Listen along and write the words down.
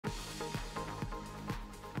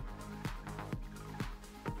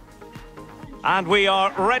And we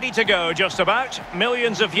are ready to go, just about.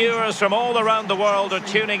 Millions of viewers from all around the world are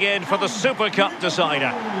tuning in for the Super Cup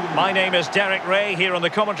decider. My name is Derek Ray, here on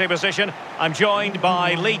the commentary position. I'm joined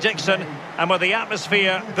by Lee Dixon, and with the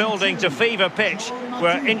atmosphere building to fever pitch,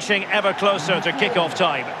 we're inching ever closer to kick-off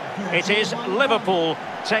time. It is Liverpool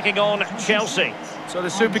taking on Chelsea. So the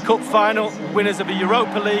Super Cup final, winners of the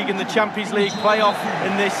Europa League and the Champions League playoff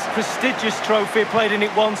in this prestigious trophy, played in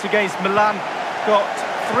it once against Milan, got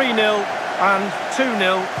 3-0 and 2-0,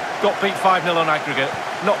 got beat 5-0 on aggregate.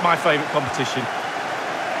 Not my favourite competition.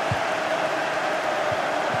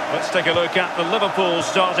 Let's take a look at the Liverpool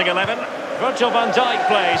starting 11. Virgil van Dijk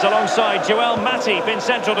plays alongside Joel Matip in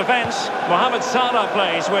central defence. Mohamed Salah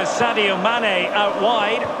plays with Sadio Mane out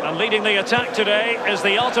wide. And leading the attack today is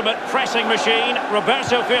the ultimate pressing machine,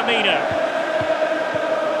 Roberto Firmino.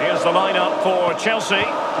 Here's the lineup for Chelsea.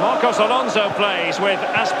 Marcos Alonso plays with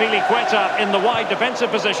Azpilicueta in the wide defensive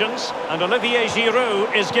positions. And Olivier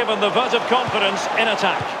Giroud is given the vote of confidence in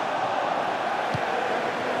attack.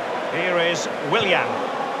 Here is Willian.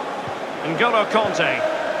 N'Golo Kanté.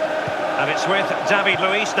 And it's with David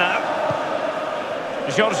Luiz now.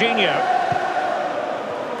 Jorginho.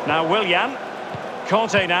 Now Willian.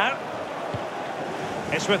 Kanté now.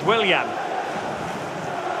 It's with Willian.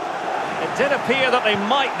 It did appear that they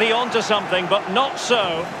might be onto something, but not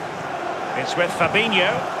so. It's with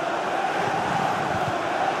Fabinho.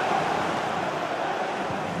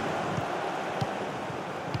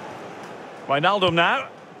 Wijnaldum now.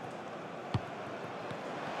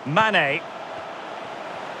 Mane.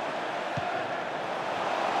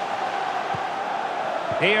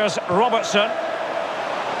 Here's Robertson.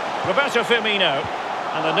 Roberto Firmino.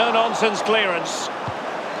 And a no-nonsense clearance.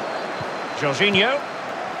 Jorginho.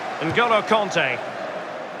 N'Golo Kanté.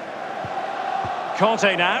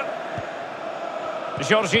 Kanté now.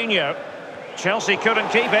 Jorginho. Chelsea couldn't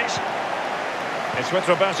keep it. It's with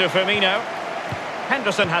Roberto Firmino.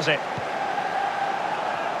 Henderson has it.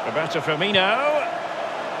 Roberto Firmino.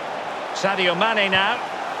 Sadio Mane now.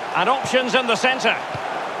 And options in the centre.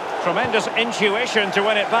 Tremendous intuition to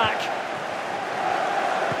win it back.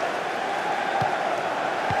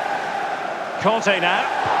 Kanté now.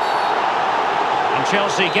 And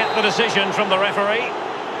Chelsea get the decision from the referee.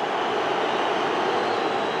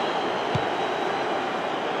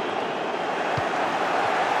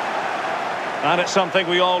 And it's something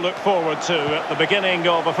we all look forward to at the beginning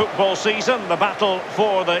of a football season, the battle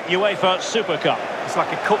for the UEFA Super Cup. It's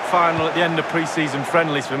like a cup final at the end of pre-season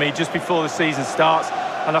friendlies for me, just before the season starts.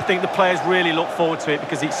 And I think the players really look forward to it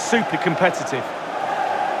because it's super competitive.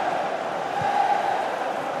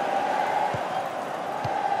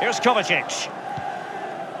 Here's Kovacic.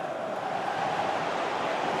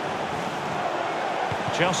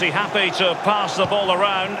 Chelsea happy to pass the ball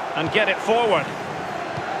around and get it forward.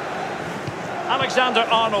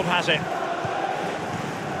 Alexander-Arnold has it.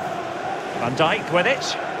 Van Dijk with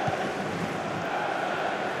it.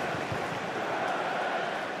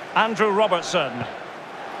 Andrew Robertson.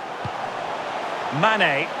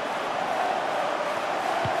 Mane.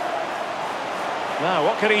 Now,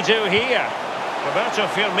 what can he do here? Roberto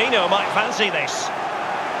Firmino might fancy this.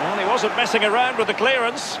 Well, he wasn't messing around with the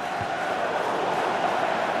clearance.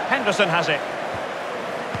 Henderson has it.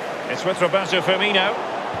 It's with Roberto Firmino.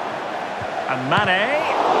 And Mane.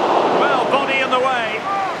 Well, body in the way.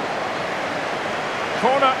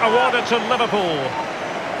 Corner awarded to Liverpool.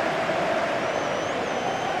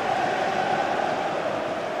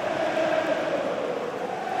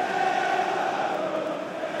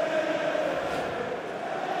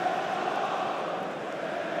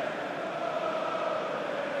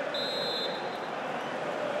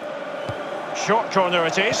 Short corner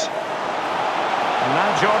it is. And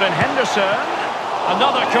now Jordan Henderson.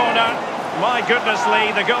 Another corner. My goodness,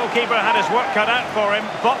 Lee, the goalkeeper had his work cut out for him,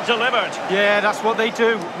 but delivered. Yeah, that's what they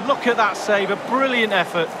do. Look at that save, a brilliant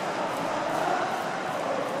effort.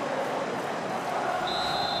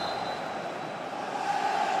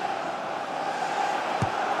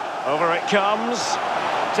 Over it comes.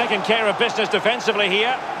 Taking care of business defensively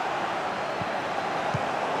here.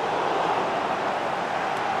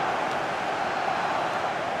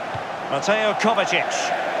 Mateo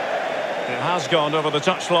Kovacic. It has gone over the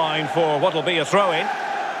touchline for what will be a throw-in.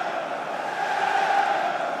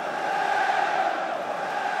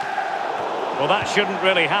 Well, that shouldn't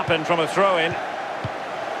really happen from a throw-in.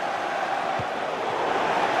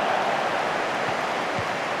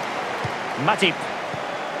 Matip.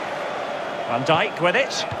 Van Dijk with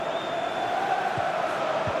it.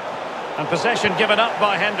 And possession given up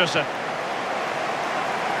by Henderson.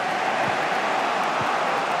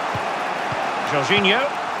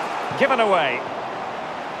 Jorginho. Given away.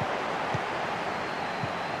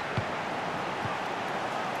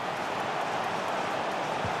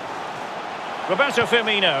 Roberto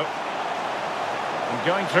Firmino. And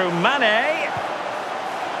going through Mane.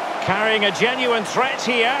 Carrying a genuine threat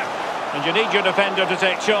here. And you need your defender to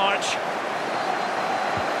take charge.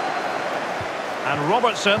 And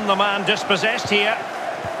Robertson, the man dispossessed here.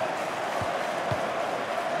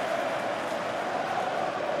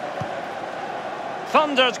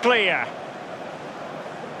 Thundered clear.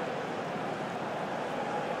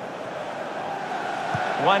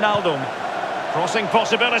 Wijnaldum. Crossing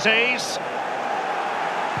possibilities.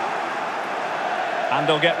 And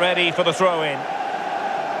they'll get ready for the throw-in.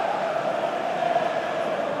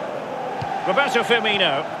 Roberto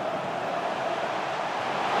Firmino.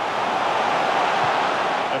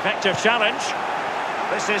 Effective challenge.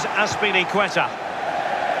 This is Azpilicueta.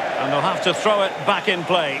 And they'll have to throw it back in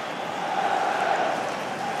play.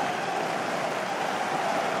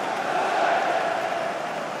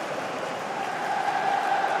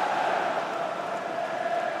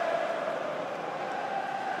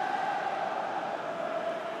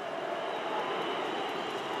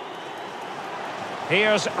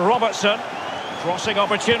 Here's Robertson. Crossing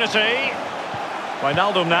opportunity.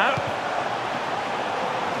 Wijnaldum now.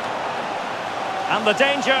 And the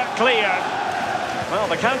danger clear. Well,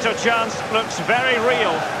 the counter chance looks very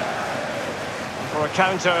real. For a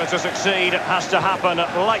counter to succeed, it has to happen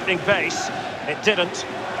at lightning pace. It didn't.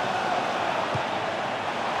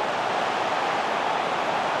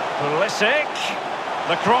 Pulisic.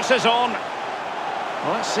 The cross is on.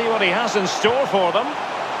 Well, let's see what he has in store for them.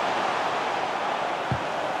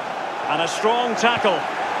 And a strong tackle.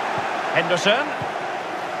 Henderson.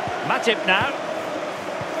 Matip now.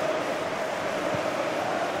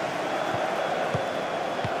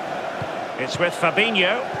 It's with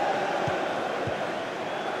Fabinho.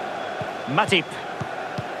 Matip.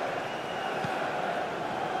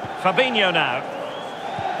 Fabinho now.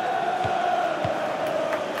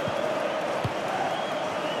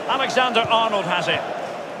 Alexander-Arnold has it.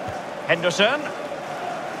 Henderson.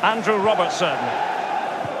 Andrew Robertson.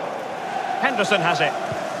 Henderson has it.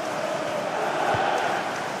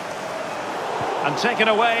 And taken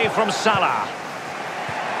away from Salah.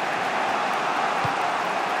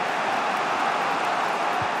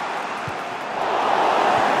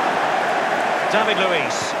 David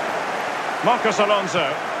Luiz. Marcos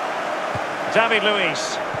Alonso. David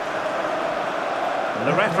Luiz.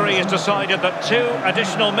 The referee has decided that 2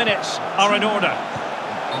 additional minutes are in order.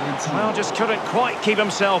 Well, just couldn't quite keep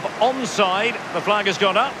himself onside. The flag has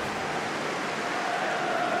gone up.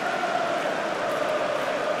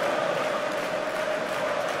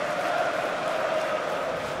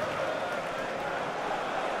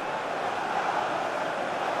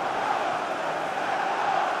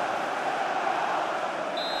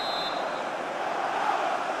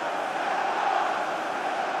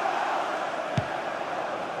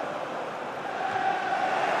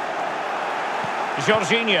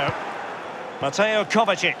 Jorginho. Mateo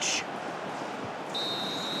Kovacic.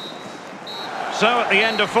 So at the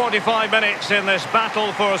end of 45 minutes in this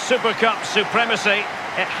battle for Super Cup supremacy,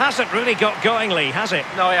 it hasn't really got going, Lee, has it?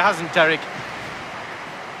 No, it hasn't, Derek.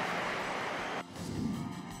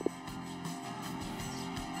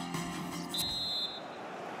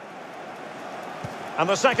 And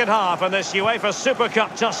the second half in this UEFA Super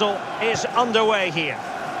Cup tussle is underway here.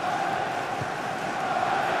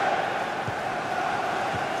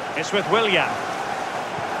 It's with Willian.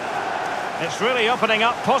 It's really opening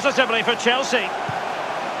up positively for Chelsea.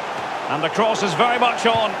 And the cross is very much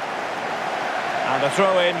on. And a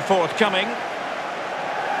throw-in forthcoming.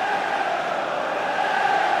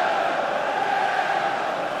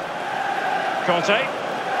 Conte.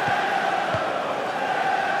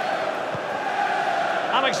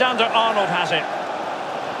 Alexander-Arnold has it.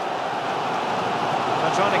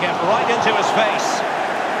 They're trying to get right into his face.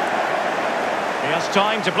 He has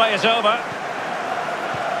time to play it over.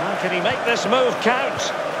 Well, can he make this move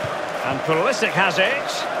count? And Pulisic has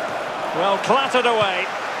it. Well, clattered away.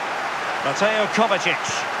 Mateo Kovacic.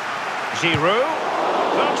 Giroud.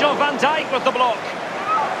 Virgil van Dijk with the block.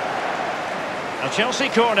 A Chelsea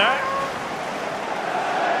corner.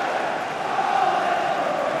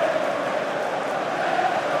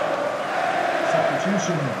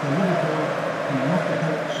 Substitution for Liverpool and off the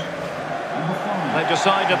pitch. They've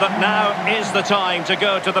decided that now is the time to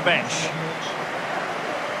go to the bench.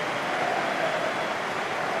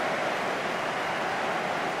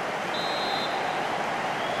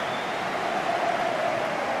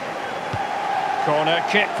 Corner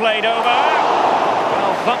kick played over.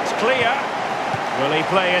 Well thumped clear. Will he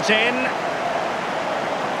play it in?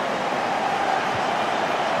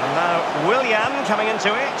 And now Willian coming into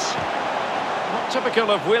it. Not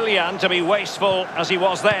typical of Willian to be wasteful as he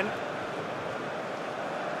was then.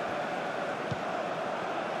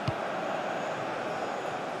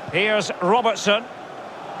 Here's Robertson.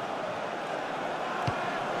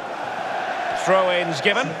 Throw-ins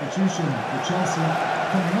given. Substitution for Chelsea.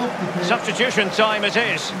 Coming off the pitch. Substitution time it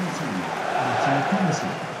is.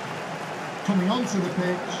 Coming onto the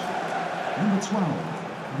pitch, number 12,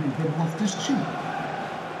 Ruben Loftus-Cheek.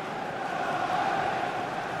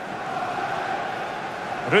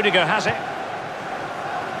 Rudiger has it.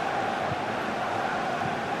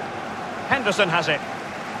 Henderson has it.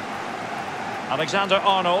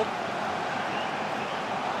 Alexander-Arnold.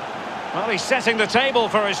 Well, he's setting the table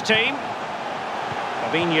for his team.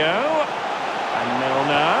 Fabinho. And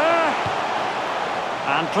Milner.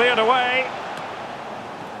 And cleared away.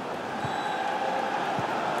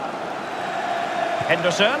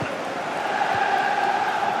 Henderson.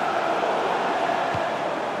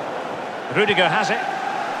 Rudiger has it.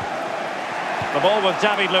 The ball with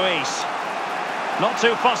David Luiz. Not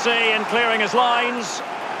too fussy in clearing his lines.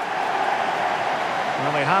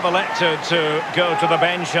 Well, they have elected to go to the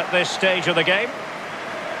bench at this stage of the game.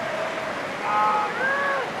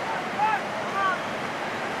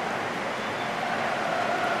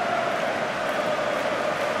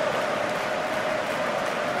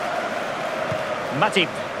 Matip.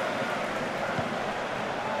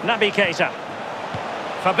 Naby Keita.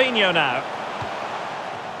 Fabinho now.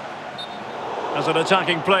 As an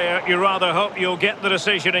attacking player, you rather hope you'll get the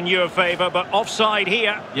decision in your favour, but offside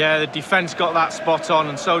here. Yeah, the defence got that spot on,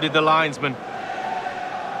 and so did the linesman.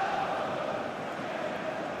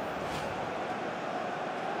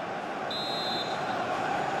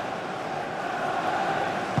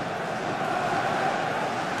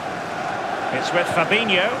 It's with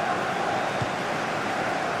Fabinho.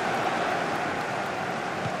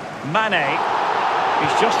 Mane.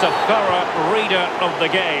 He's just a thorough reader of the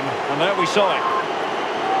game, and there we saw it.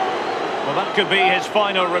 Well, that could be his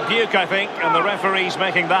final rebuke, I think, and the referee's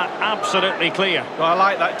making that absolutely clear. Well, I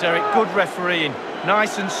like that, Derek. Good refereeing.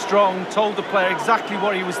 Nice and strong, told the player exactly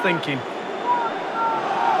what he was thinking.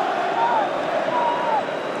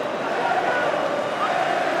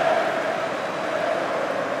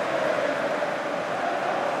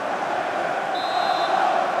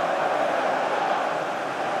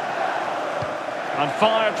 And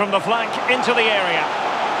fired from the flank into the area.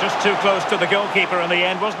 Just too close to the goalkeeper in the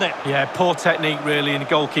end, wasn't it? Yeah, poor technique really, and the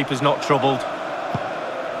goalkeeper's not troubled.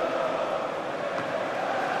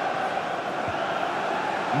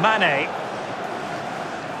 Mane.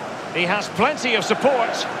 He has plenty of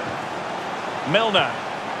support. Milner.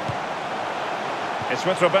 It's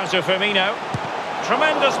with Roberto Firmino.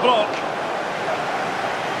 Tremendous block.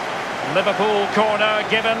 Liverpool corner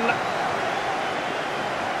given.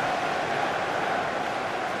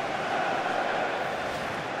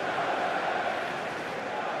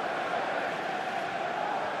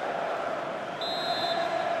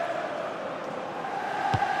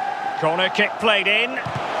 Corner kick played in.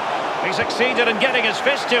 He succeeded in getting his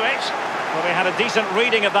fist to it. Well, he had a decent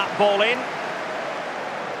reading of that ball in.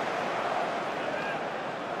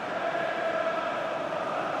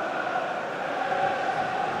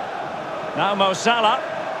 Now Mo Salah.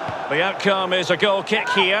 The outcome is a goal kick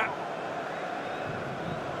here.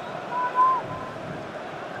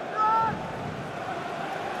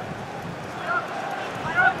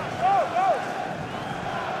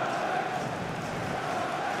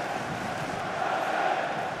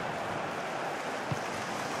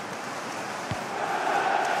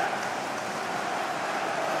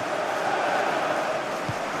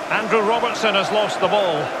 Andrew Robertson has lost the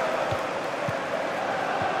ball.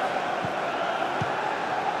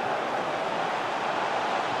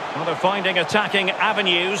 Well, they're finding attacking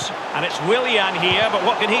avenues, and it's Willian here, but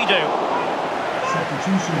what can he do?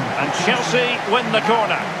 And Chelsea win the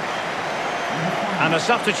corner. And a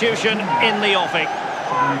substitution in the offing.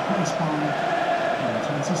 Replaced by number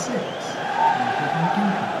 26,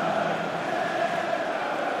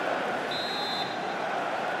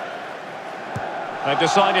 They've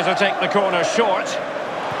decided to take the corner short.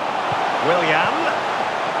 Willian.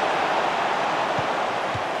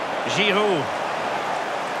 Giroud.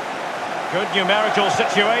 Good numerical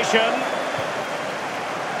situation.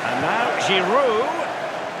 And now Giroud.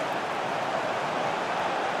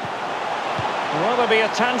 Will there be a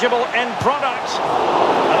tangible end product?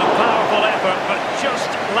 And a powerful effort, but just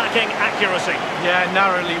lacking accuracy. Yeah,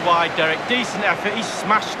 narrowly wide, Derek. Decent effort, he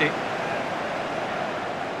smashed it.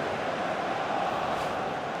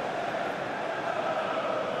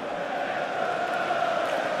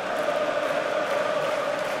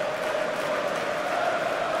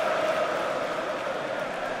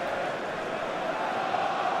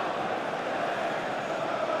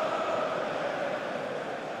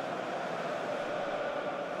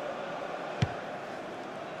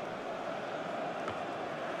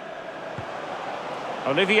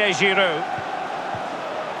 Olivier Giroud.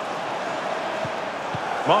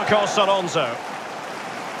 Marcos Alonso.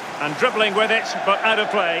 And dribbling with it, but out of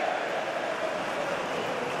play.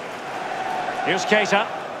 Here's Keita.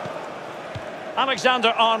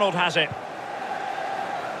 Alexander-Arnold has it.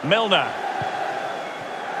 Milner.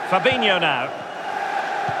 Fabinho now.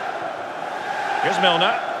 Here's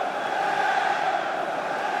Milner.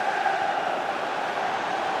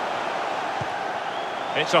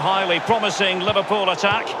 It's a highly promising Liverpool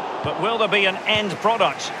attack, but will there be an end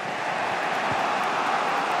product?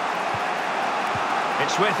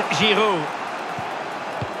 It's with Giroud.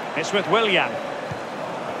 It's with Willian.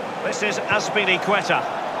 This is Azpilicueta.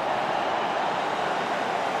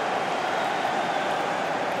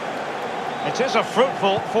 It is a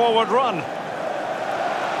fruitful forward run.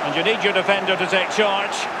 And you need your defender to take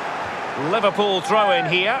charge. Liverpool throw in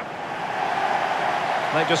here.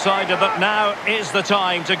 They've decided that now is the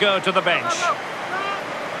time to go to the bench.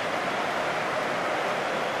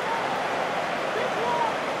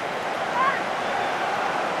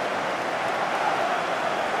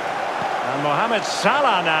 And Mohamed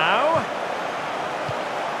Salah now.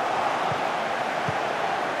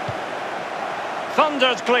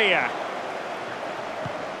 Thundered clear.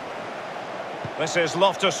 This is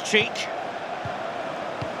Loftus-Cheek.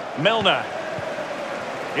 Milner.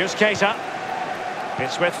 Here's Keita.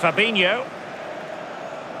 It's with Fabinho.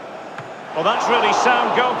 Well, that's really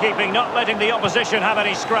sound goalkeeping, not letting the opposition have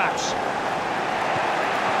any scraps.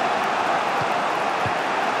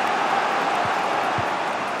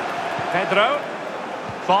 Pedro.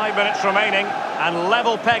 5 minutes remaining, and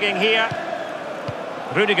level pegging here.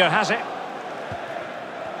 Rudiger has it.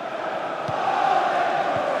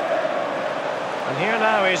 And here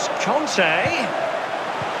now is Conte.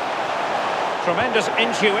 Tremendous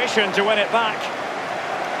intuition to win it back.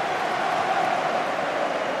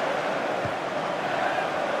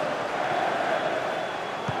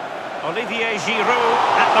 Olivier Giroud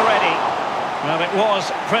at the ready. Well, it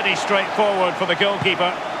was pretty straightforward for the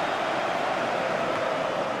goalkeeper.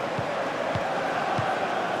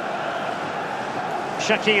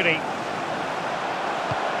 Shaqiri.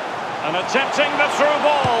 And attempting the through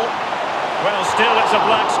ball. Well, still it's a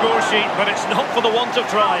black score sheet, but it's not for the want of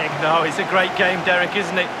trying. No, it's a great game, Derek,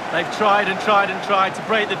 isn't it? They've tried and tried and tried to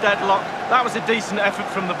break the deadlock. That was a decent effort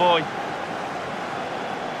from the boy.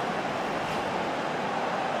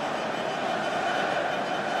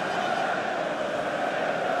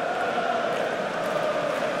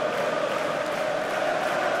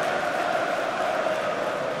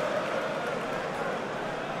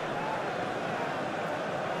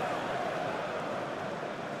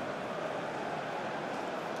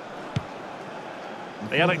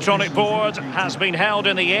 The electronic board has been held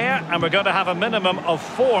in the air, and we're going to have a minimum of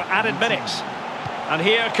 4 added minutes. And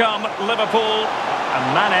here come Liverpool and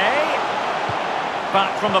Mane.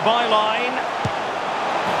 Back from the byline.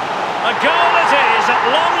 A goal it is, at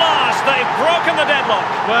long last. They've broken the deadlock.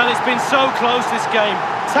 Well, it's been so close, this game.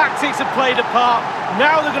 Tactics have played a part.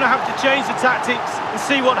 Now they're going to have to change the tactics and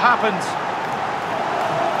see what happens.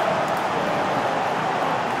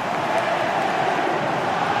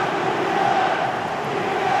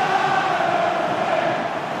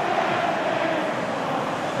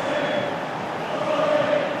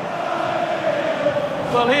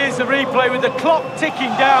 Well, here's the replay with the clock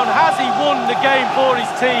ticking down. Has he won the game for his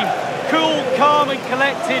team? Cool, calm and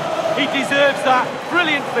collected. He deserves that.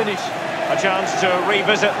 Brilliant finish. A chance to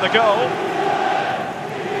revisit the goal.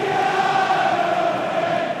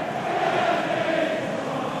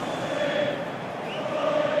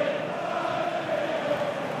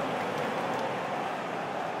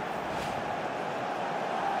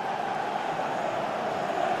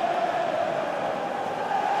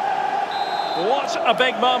 What a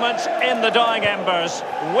big moment in the dying embers.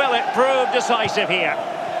 Will it prove decisive here?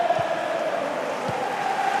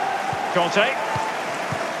 Conte.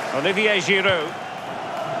 Olivier Giroud.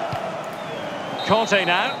 Conte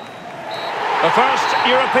now. The first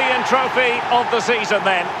European trophy of the season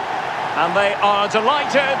then. And they are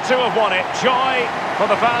delighted to have won it. Joy for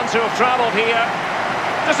the fans who have travelled here.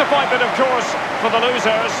 Disappointment, of course, for the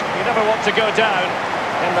losers. You never want to go down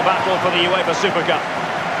in the battle for the UEFA Super Cup.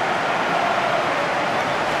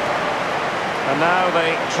 And now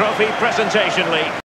the trophy presentation league.